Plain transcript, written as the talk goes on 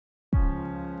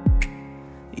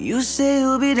You say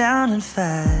you'll be down in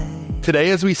 5.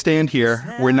 Today, as we stand here,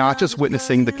 we're not just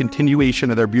witnessing the continuation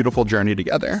of their beautiful journey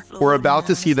together. We're about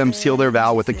to see them seal their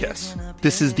vow with a kiss.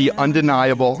 This is the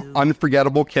undeniable,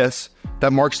 unforgettable kiss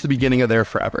that marks the beginning of their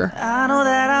forever. I know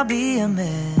that I'll be a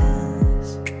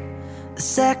mess the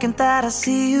second that I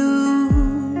see you.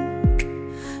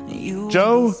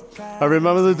 Joe, I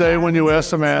remember the day when you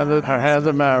asked Amanda her hand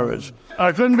in marriage.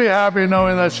 I couldn't be happy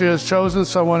knowing that she has chosen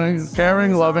someone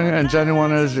caring, loving, and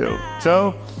genuine as you.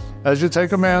 Joe, as you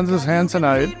take Amanda's hand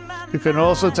tonight, you can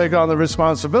also take on the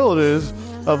responsibilities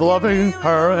of loving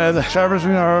her and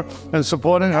cherishing her and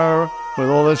supporting her with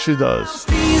all that she does.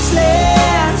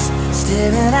 Speechless,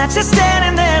 staring at you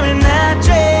standing there in that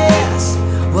dress.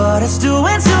 What it's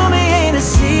doing to me ain't a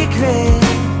secret,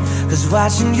 'cause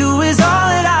watching you is all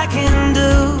that I can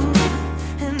do.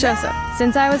 Joseph,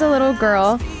 since I was a little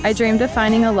girl, I dreamed of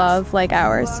finding a love like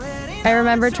ours. I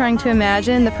remember trying to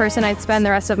imagine the person I'd spend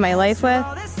the rest of my life with,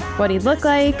 what he'd look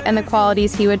like, and the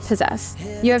qualities he would possess.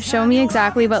 You have shown me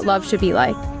exactly what love should be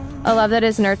like. A love that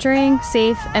is nurturing,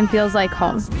 safe, and feels like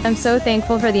home. I'm so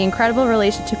thankful for the incredible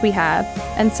relationship we have,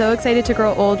 and so excited to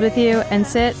grow old with you and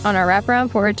sit on our wraparound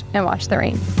porch and watch the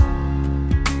rain.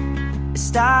 It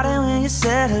started when you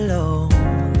said hello,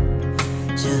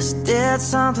 just did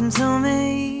something to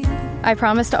me. I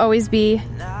promise to always be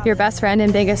your best friend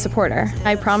and biggest supporter.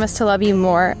 I promise to love you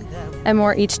more and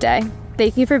more each day.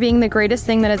 Thank you for being the greatest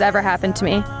thing that has ever happened to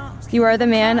me. You are the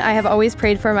man I have always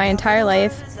prayed for my entire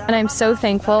life, and I'm so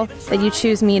thankful that you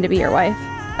choose me to be your wife.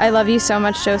 I love you so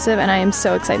much, Joseph, and I am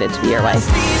so excited to be your wife.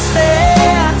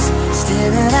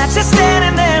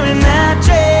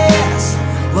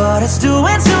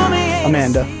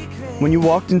 Amanda, when you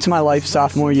walked into my life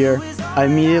sophomore year, I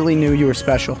immediately knew you were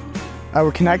special. Our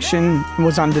connection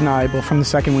was undeniable from the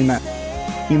second we met.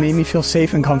 You made me feel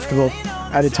safe and comfortable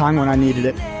at a time when I needed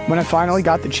it. When I finally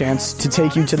got the chance to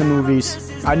take you to the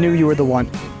movies, I knew you were the one.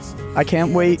 I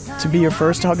can't wait to be your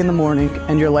first hug in the morning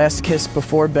and your last kiss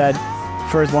before bed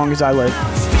for as long as I live.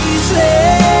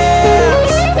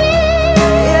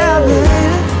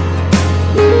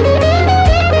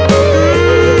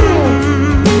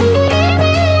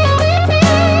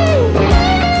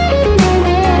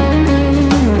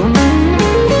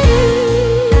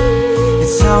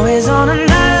 It's always on a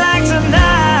night like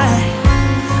tonight.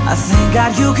 I thank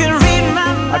God you can read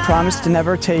my mind. I promise to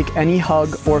never take any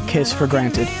hug or kiss for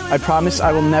granted. I promise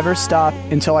I will never stop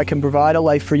until I can provide a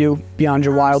life for you beyond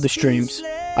your wildest dreams.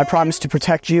 I promise to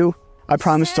protect you. I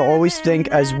promise to always think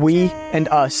as we and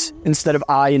us instead of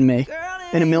I and me.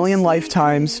 In a million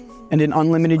lifetimes and in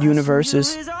unlimited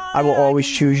universes, I will always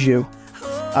choose you.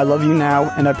 I love you now,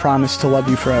 and I promise to love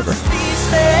you forever.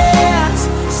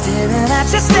 Staring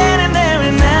at you standing there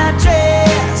in that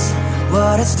dress.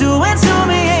 What it's doing to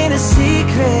me ain't a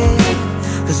secret,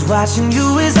 'cause watching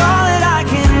you is all that I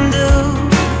can do.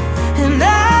 And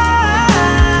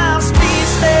I'm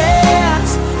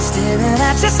speechless, staring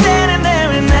at you standing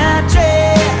there in that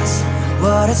dress.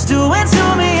 What it's doing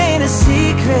to me ain't a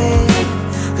secret,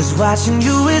 'cause watching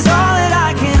you is all that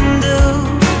I can do.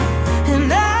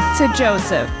 And To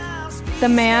Joseph, the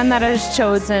man that is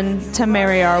chosen to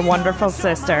marry our wonderful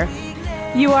sister.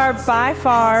 You are by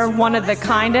far one of the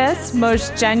kindest,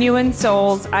 most genuine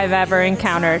souls I've ever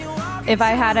encountered. If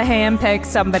I had to handpick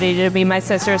somebody to be my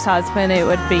sister's husband, it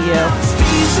would be you.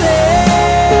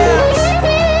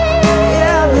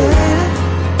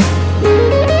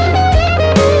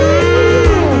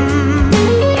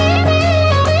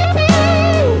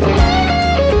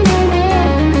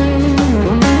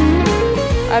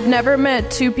 I've never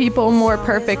met two people more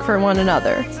perfect for one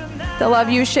another. The love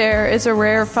you share is a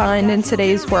rare find in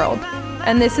today's world.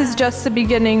 And this is just the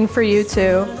beginning for you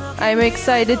two. I'm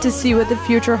excited to see what the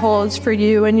future holds for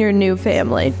you and your new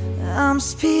family. I'm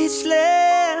speechless.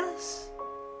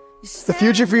 The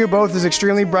future for you both is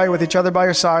extremely bright with each other by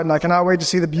your side, and I cannot wait to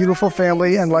see the beautiful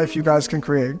family and life you guys can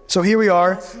create. So here we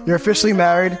are, you're officially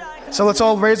married. So let's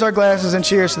all raise our glasses and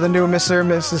cheers to the new Mr.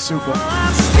 and Mrs. Super.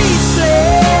 I'm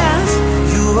speechless.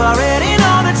 You already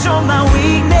know that you're my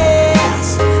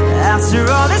weakness. After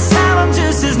all this time, I'm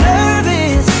just as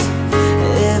nervous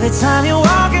every time you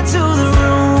walk into the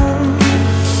room.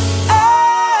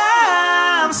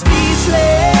 I'm speechless.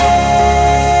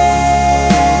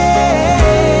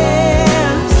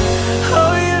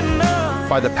 Oh, you know.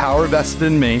 By the power vested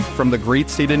in me from the great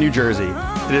state of New Jersey,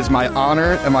 it is my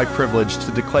honor and my privilege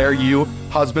to declare you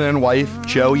husband and wife.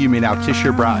 Joe, you may now kiss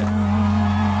your bride.